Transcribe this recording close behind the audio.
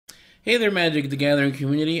Hey there, Magic the Gathering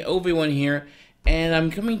community. Obi-Wan here, and I'm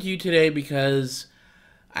coming to you today because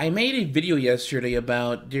I made a video yesterday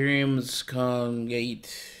about Deriums Con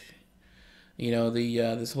 8. You know,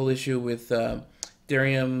 this whole issue with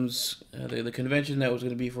Deriums, the convention that was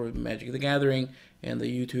going to be for Magic the Gathering, and the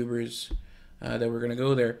YouTubers that were going to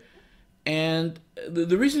go there. And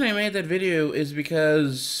the reason I made that video is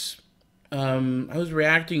because I was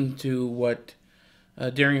reacting to what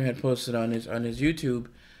Derium had posted on his YouTube,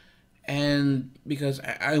 and because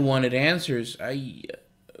I wanted answers.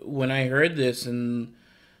 When I heard this and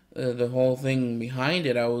the whole thing behind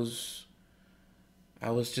it, I was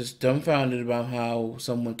just dumbfounded about how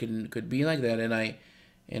someone could be like that, and I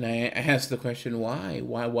asked the question, why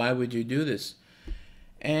would you do this?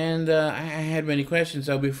 And I had many questions.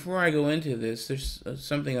 So before I go into this, there's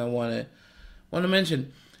something I want to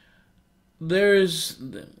mention. This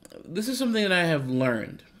is something that I have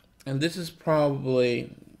learned, and this is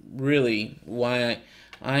probably really why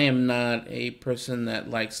I am not a person that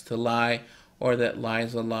likes to lie or that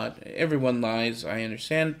lies a lot. Everyone lies, I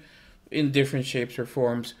understand, in different shapes or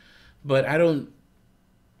forms, but I don't.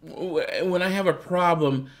 When I have a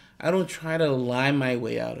problem, I don't try to lie my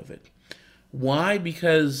way out of it. Why?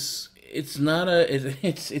 Because it's not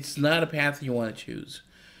a path you want to choose.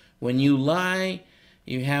 When you lie,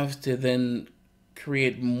 you have to then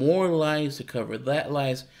create more lies to cover that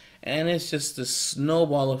lies, and it's just a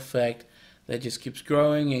snowball effect that just keeps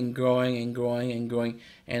growing and growing and growing and growing,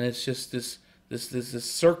 and it's just this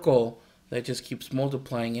circle that just keeps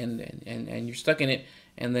multiplying, and you're stuck in it,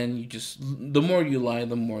 and then the more you lie,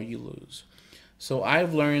 the more you lose. So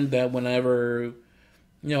I've learned that whenever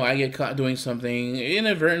I get caught doing something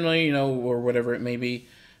inadvertently, or whatever it may be,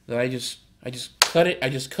 that I just cut it. I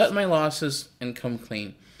just cut my losses and come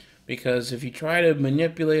clean. Because if you try to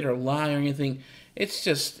manipulate or lie or anything, it's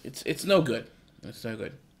no good. It's no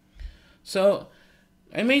good. So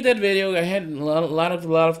I made that video. I had a lot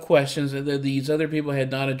of questions that these other people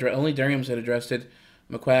had not addressed. Only Deriums had addressed it.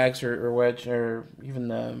 McQuacks or Wedge or even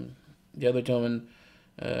the other gentleman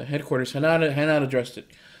headquarters had not addressed it.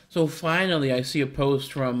 So finally, I see a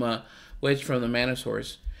post from Wedge from the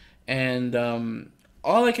Manosaurs, and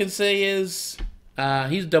all I can say is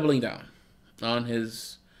he's doubling down on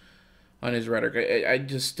his rhetoric. I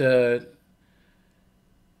just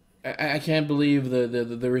I can't believe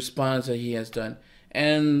the response that he has done,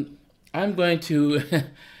 and I'm going to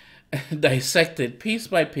dissect it piece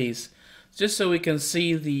by piece, just so we can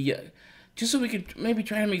see just so we could maybe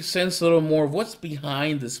try to make sense a little more of what's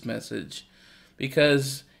behind this message,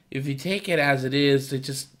 because if you take it as it is, it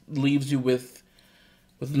just leaves you with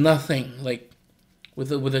nothing, like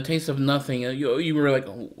with a taste of nothing. You were like,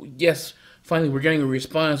 oh, yes, finally we're getting a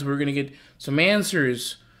response. We're gonna get some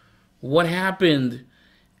answers. What happened?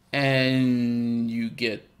 And you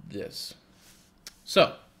get this.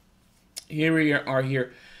 So here we are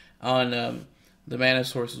here on the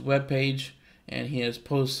Manosaur's webpage, and he has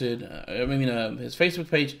posted, his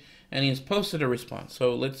Facebook page, and he has posted a response.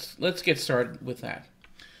 So let's get started with that.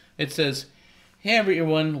 It says, "Hey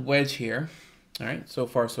everyone, Wedge here. All right, so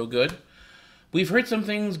far so good. We've heard some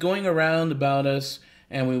things going around about us,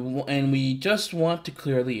 and we just want to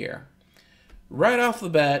clear the air. Right off the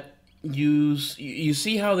bat, you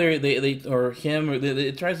see how they or him or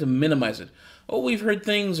it tries to minimize it. Oh, we've heard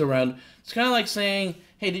things around. It's kind of like saying,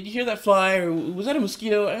 hey, did you hear that fly? Or was that a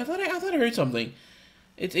mosquito? I thought I heard something.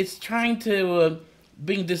 It's trying to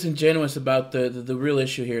being disingenuous about the real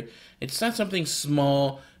issue here. It's not something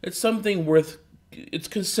small. It's something it's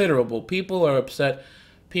considerable. People are upset.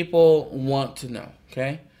 People want to know,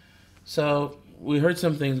 okay? So we heard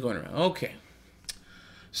some things going around. Okay.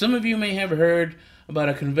 Some of you may have heard about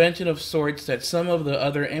a convention of sorts that some of the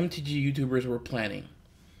other MTG YouTubers were planning.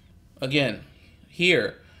 Again,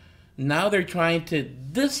 here, now they're trying to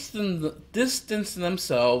distance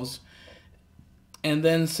themselves and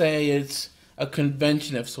then say it's a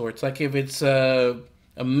convention of sorts. Like if it's a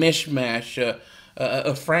mishmash,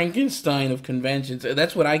 a Frankenstein of conventions.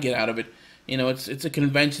 That's what I get out of it. It's a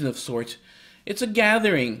convention of sorts. It's a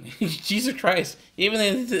gathering. Jesus Christ! Even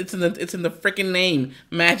it's in the freaking name,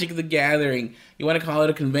 Magic the Gathering. You want to call it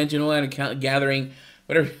a convention, you want to gathering,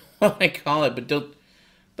 whatever you want to call it, but don't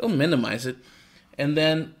minimize it. And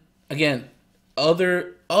then again,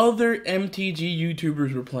 other MTG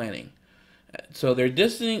YouTubers were planning, so they're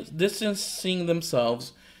distancing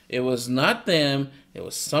themselves. It was not them. It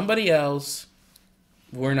was somebody else.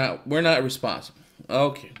 We're not responsible.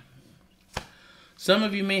 Okay. Some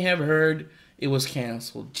of you may have heard it was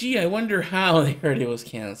canceled. Gee, I wonder how they heard it was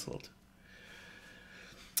canceled.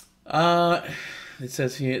 It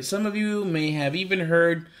says here, some of you may have even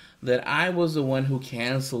heard that I was the one who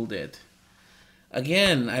canceled it.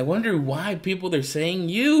 Again, I wonder why people are saying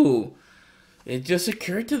you. It just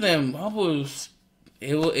occurred to them.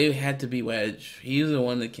 It had to be Wedge. He's the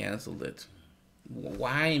one that canceled it.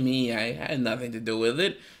 Why me? I had nothing to do with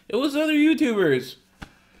it. It was other YouTubers.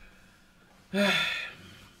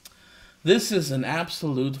 This is an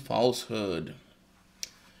absolute falsehood.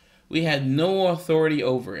 We had no authority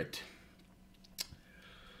over it.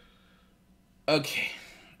 Okay.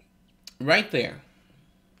 Right there.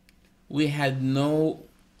 We had no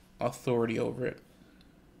authority over it.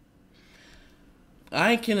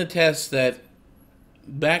 I can attest that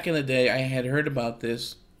back in the day I had heard about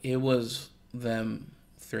this. It was them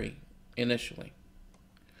three initially.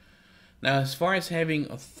 Now, as far as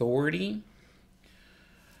having authority,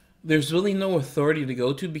 there's really no authority to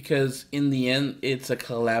go to because in the end it's a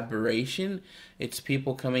collaboration. It's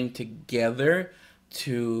people coming together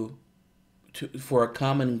for a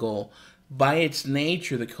common goal. By its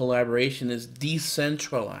nature, the collaboration is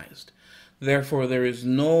decentralized. Therefore, there is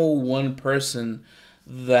no one person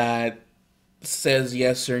that says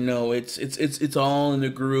yes or no. It's all in the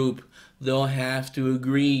group. They'll have to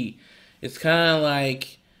agree. It's kind of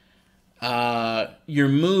like you're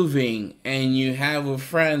moving and you have a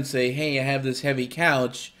friend say, hey, I have this heavy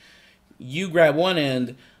couch. You grab one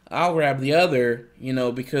end, I'll grab the other,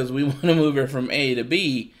 because we want to move it from A to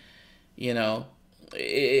B.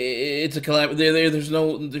 It's a collab.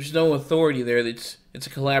 There's no authority there. It's a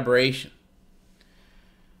collaboration.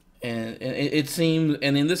 And it seems,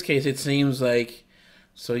 and in this case, it seems like,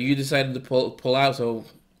 so you decided to pull out. So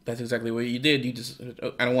that's exactly what you did. You just,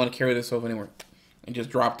 I don't want to carry this over anymore, and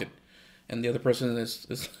just dropped it. And the other person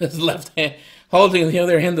is left hand holding the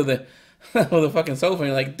other end of the of the fucking sofa. And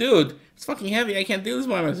you're like, dude, it's fucking heavy. I can't do this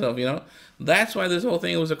by myself. That's why this whole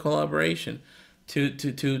thing was a collaboration,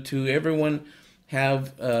 to everyone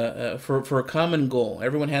have for a common goal.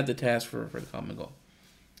 Everyone had the task for the common goal.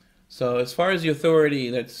 So as far as the authority,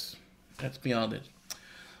 that's beyond it.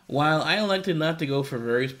 While I elected not to go for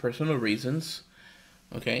various personal reasons,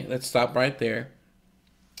 okay, let's stop right there.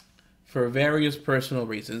 For various personal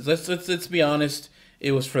reasons, let's be honest.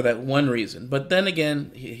 It was for that one reason. But then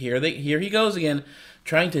again, here he goes again,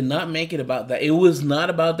 trying to not make it about that. It was not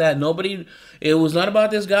about that. It was not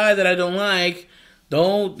about this guy that I don't like.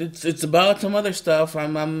 It's about some other stuff.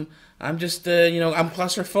 I'm just I'm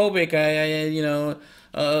claustrophobic.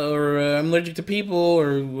 Or I'm allergic to people,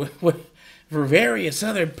 or for various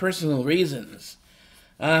other personal reasons.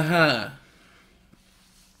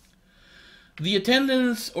 The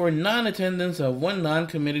attendance or non-attendance of one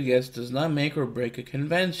non-committed guest does not make or break a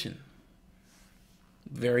convention.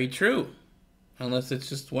 Very true. Unless it's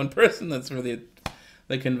just one person that's for the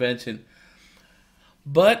convention.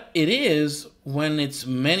 But it is when it's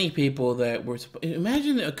many people that were...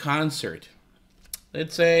 Imagine a concert.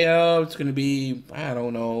 Let's say, it's going to be, I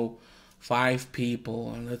don't know, 5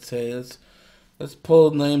 people. And let's say, let's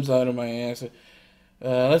pull names out of my ass.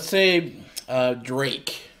 Let's say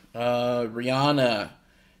Drake. Rihanna,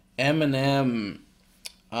 Eminem,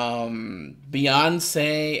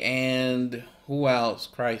 Beyonce, and who else?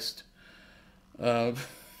 Christ. I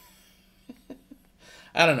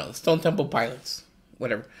don't know. Stone Temple Pilots.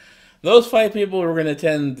 Whatever. Those 5 people were going to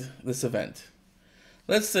attend this event.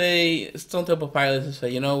 Let's say Stone Temple Pilots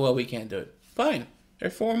say, we can't do it. Fine. There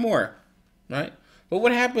are 4 more. Right? But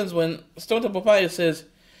what happens when Stone Temple Pilots says,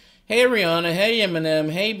 hey Rihanna, hey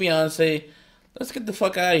Eminem, hey Beyonce, let's get the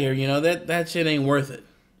fuck out of here, that shit ain't worth it.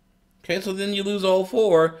 Okay, so then you lose all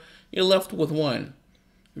 4, you're left with 1.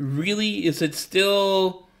 Really? Is it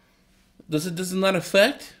still... Does it not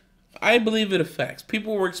affect? I believe it affects.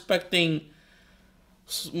 People were expecting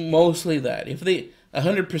mostly that. If they...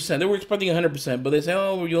 100%. They were expecting 100%, but they say,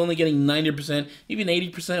 oh, you're only getting 90%, even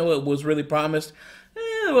 80% what was really promised.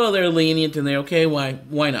 Well, they're lenient and they're okay. Why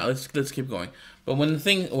not? Let's keep going. But when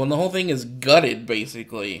the whole thing is gutted,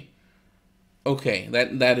 basically, okay,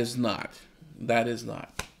 that is not.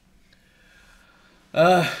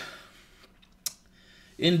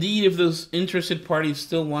 Indeed, if those interested parties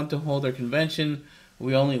still want to hold their convention,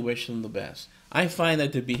 we only wish them the best. I find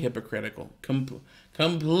that to be hypocritical.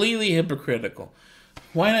 Completely hypocritical.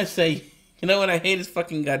 Why not say, you know what, I hate his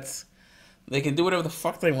fucking guts. They can do whatever the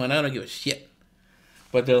fuck they want. I don't give a shit.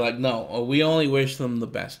 But they're like, no, we only wish them the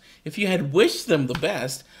best. If you had wished them the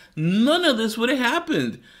best, none of this would have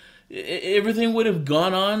happened. Everything would have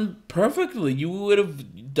gone on perfectly. You would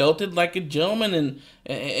have dealt it like a gentleman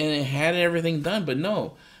and had everything done. But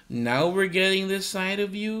no, now we're getting this side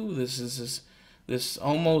of you. This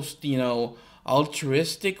almost,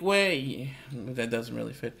 altruistic way. That doesn't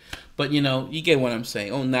really fit. But, you get what I'm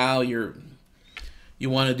saying. Oh, now you're you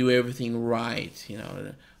want to do everything right, you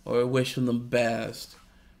know, or wish them the best.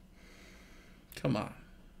 Come on.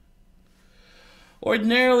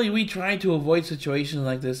 Ordinarily, we try to avoid situations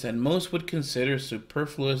like this that most would consider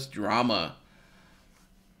superfluous drama.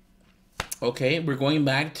 Okay, we're going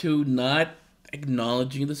back to not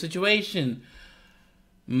acknowledging the situation.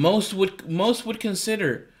 Most would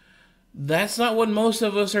consider. That's not what most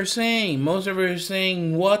of us are saying. Most of us are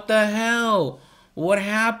saying, what the hell? What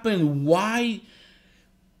happened? Why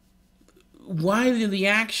the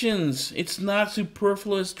actions? It's not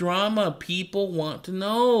superfluous drama. People want to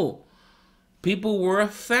know. People were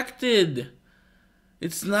affected.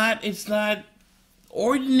 It's not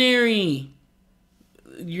ordinary.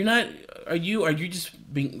 You're not, are you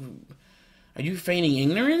just being, are you feigning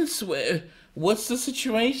ignorance? What's the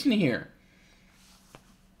situation here?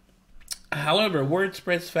 However, word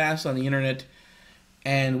spreads fast on the internet,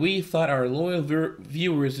 and we thought our loyal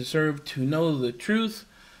viewers deserved to know the truth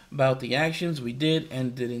about the actions we did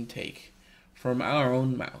and didn't take from our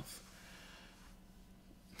own mouth.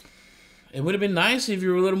 It would have been nice if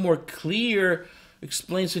you were a little more clear,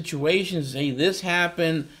 explain situations, hey, this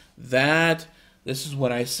happened, that, this is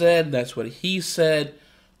what I said, that's what he said.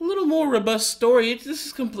 A little more robust story. This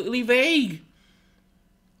is completely vague.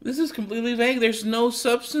 This is completely vague. There's no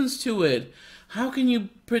substance to it. How can you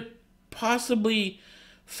possibly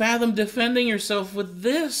fathom defending yourself with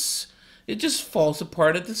this? It just falls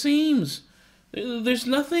apart at the seams. There's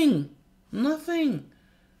nothing. Nothing.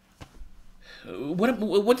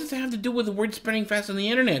 What does it have to do with the word spreading fast on the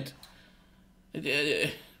internet?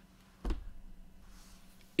 If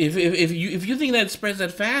you think that it spreads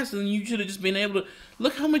that fast, then you should have just been able to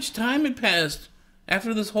look how much time had passed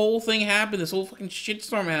after this whole thing happened, this whole fucking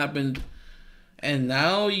shitstorm happened, and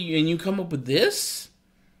now you come up with this?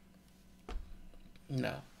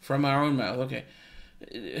 No, from our own mouth. Okay,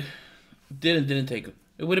 didn't take it.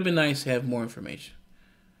 It would have been nice to have more information,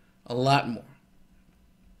 a lot more.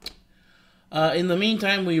 In the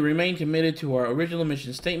meantime, we remain committed to our original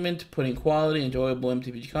mission statement, putting quality, enjoyable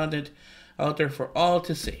MTBG content out there for all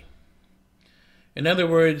to see. In other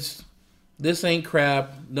words, this ain't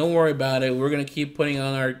crap. Don't worry about it. We're going to keep putting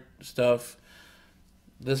on our stuff.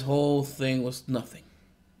 This whole thing was nothing.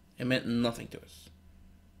 It meant nothing to us.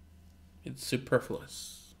 It's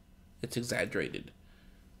superfluous. It's exaggerated.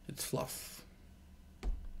 It's fluff.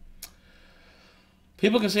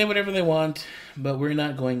 People can say whatever they want, but we're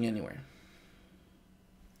not going anywhere.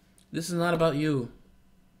 This is not about you.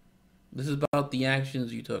 This is about the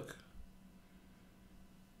actions you took.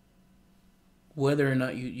 Whether or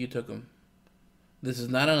not you took them. This is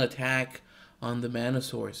not an attack on the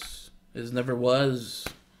Manosaurs. This never was.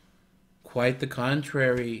 Quite the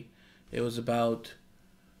contrary. It was about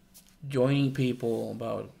joining people,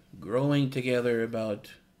 about growing together,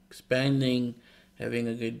 about expanding, having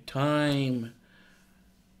a good time,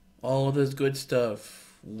 all this good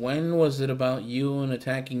stuff. When was it about you and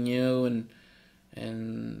attacking you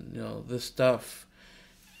and you know, this stuff?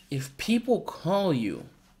 If people call you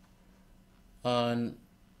on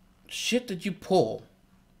shit that you pull,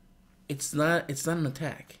 it's not an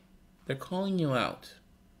attack. They're calling you out.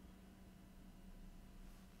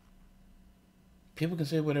 People can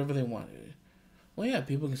say whatever they want. Well, yeah,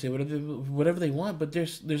 people can say whatever they want, but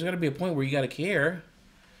there's got to be a point where you got to care.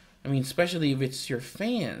 I mean, especially if it's your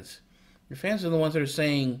fans. Your fans are the ones that are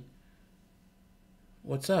saying,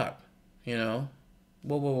 "What's up?" You know,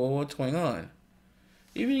 what's going on?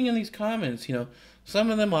 Even in these comments, you know, some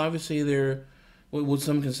of them obviously they're what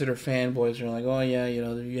some consider fanboys. They're like, "Oh yeah, you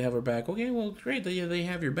know, you have our back." Okay, well, great, they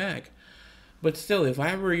have your back. But still, if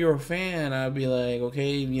I were your fan, I'd be like,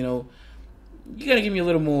 okay, you know, you gotta give me a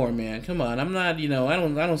little more, man. Come on, I'm not, you know, I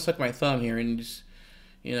don't suck my thumb here and just,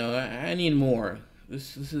 you know, I need more.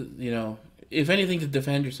 This is, you know, if anything, to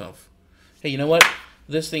defend yourself. Hey, you know what?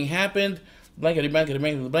 This thing happened. Blankety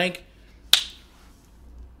blank.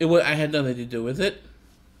 I had nothing to do with it.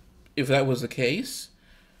 If that was the case,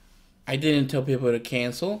 I didn't tell people to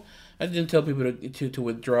cancel. I didn't tell people to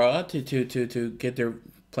withdraw, to get their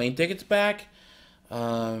plane tickets back.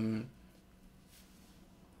 You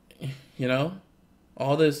know,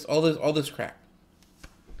 all this crap.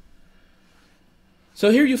 So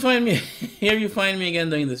here you find me. Here you find me again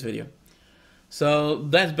doing this video. So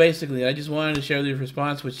that's basically it. I just wanted to share the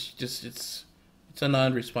response, which just it's a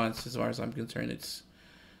non-response as far as I'm concerned. It's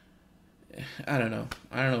I don't know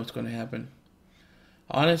what's going to happen.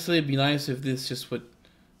 Honestly, it'd be nice if this would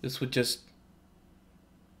just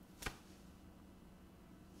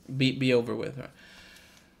be over with.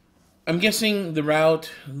 I'm guessing the route,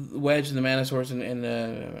 Wedge and the Manosaurs, and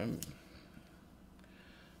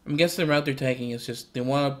I'm guessing the route they're taking is just they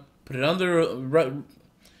want to Put it under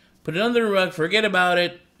put it under the rug, forget about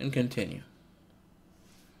it, and continue.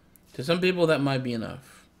 To some people, that might be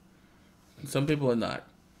enough. Some people are not.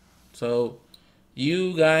 So,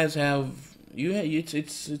 you guys have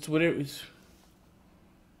it's whatever.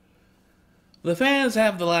 The fans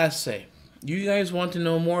have the last say. You guys want to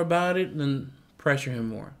know more about it, then pressure him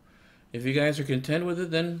more. If you guys are content with it,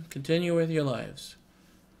 then continue with your lives.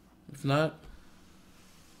 If not,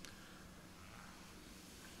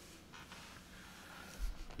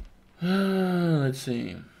 let's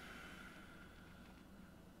see.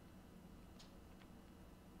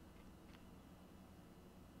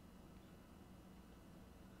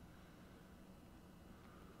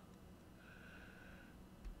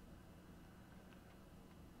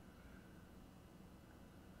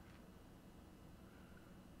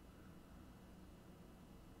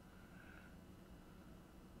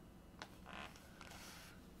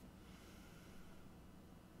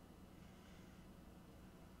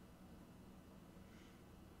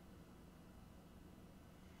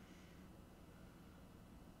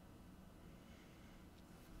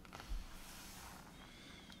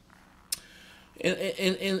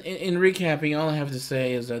 In recapping, all I have to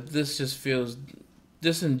say is that this just feels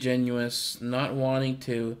disingenuous, not wanting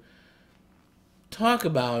to talk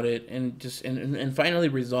about it and just and finally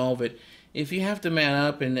resolve it. If you have to man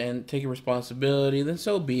up and take a responsibility, then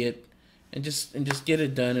so be it, and just get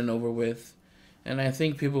it done and over with. And I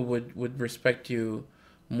think people would respect you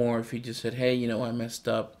more if you just said, hey, you know, I messed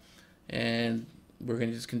up, and we're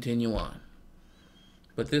gonna just continue on.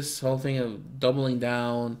 But this whole thing of doubling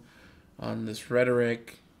down on this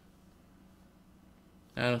rhetoric,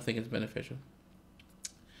 I don't think it's beneficial.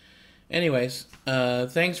 Anyways,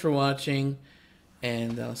 thanks for watching,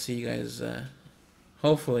 and I'll see you guys.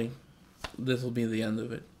 Hopefully, this will be the end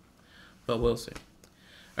of it, but we'll see.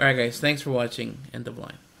 Alright guys, thanks for watching. End of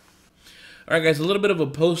line. Alright guys, a little bit of a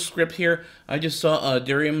postscript here. I just saw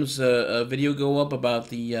Deriums' video go up about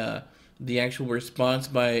the actual response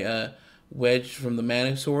by Wedge from the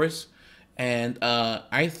Manosaurus. And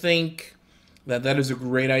I think that is a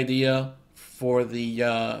great idea for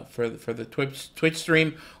the Twitch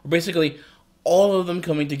stream. Basically, all of them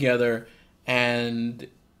coming together and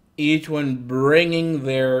each one bringing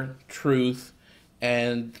their truth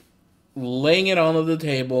and laying it on the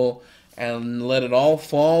table and let it all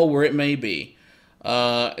fall where it may be.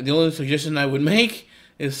 The only suggestion I would make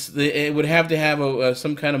is it would have to have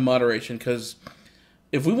some kind of moderation, because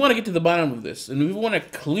if we want to get to the bottom of this, and we want to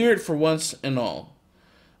clear it for once and all,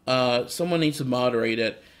 someone needs to moderate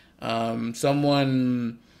it.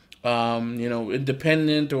 Someone, you know,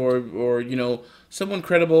 independent or you know, someone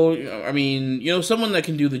credible. I mean, you know, someone that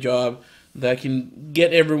can do the job, that can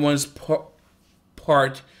get everyone's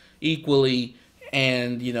part equally,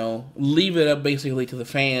 and you know, leave it up basically to the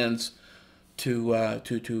fans to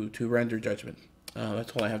render judgment.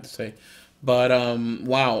 That's all I have to say. But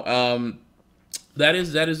wow. That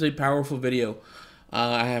is a powerful video.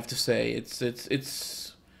 I have to say, it's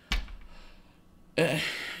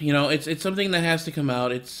you know, it's something that has to come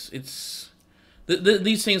out. These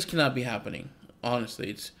things cannot be happening. Honestly,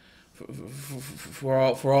 it's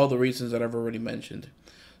for all the reasons that I've already mentioned.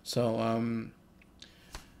 So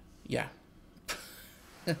yeah.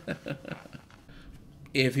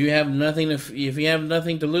 If you have nothing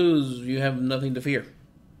to lose, you have nothing to fear.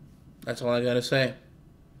 That's all I gotta say.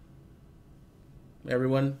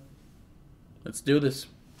 Everyone, let's do this.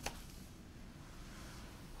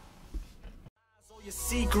 Your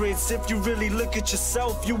secrets, if you really look at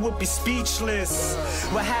yourself, you would be speechless.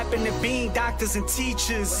 What happened to being doctors and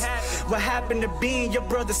teachers? What happened to being your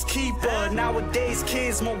brother's keeper? Nowadays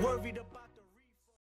kids more worried